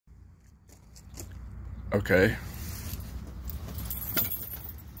Okay.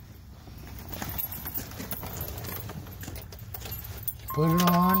 Put it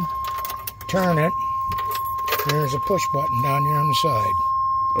on, turn it. There's a push button down here on the side.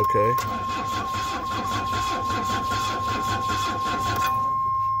 Okay.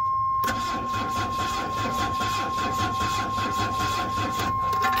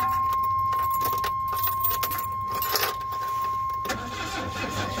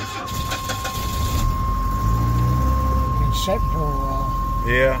 Been setting for a while.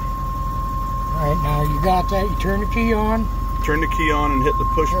 Yeah. All right, now you got that. You turn the key on. Turn the key on and hit the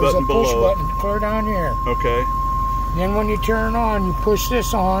push button below. There's a push button clear down here. Okay. Then when you turn it on, you push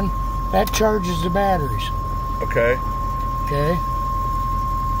this on. That charges the batteries. Okay. Okay.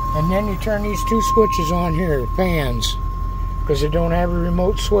 And then you turn these two switches on here, fans, because they don't have a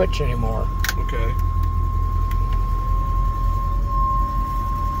remote switch anymore. Okay.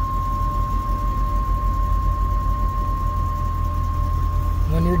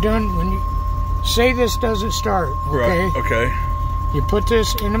 When you're done, when you say this doesn't start, okay? Right. Okay. You put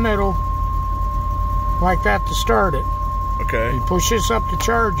this in the middle like that to start it. Okay. You push this up to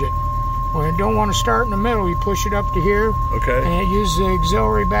charge it. When you don't want to start in the middle, you push it up to here. Okay. And it uses the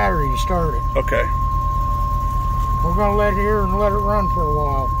auxiliary battery to start it. Okay. We're going to let it here and let it run for a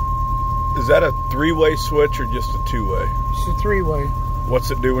while. Is that a three-way switch or just a two-way? It's a three-way.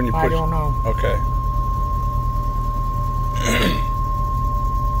 What's it do when you push? I don't know. Okay.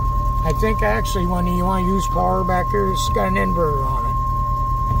 I think actually when you want to use power back here, it's got an inverter on it.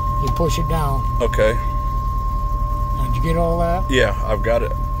 You push it down. Okay. Did you get all that? Yeah, I've got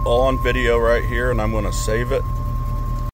it all on video right here, and I'm going to save it.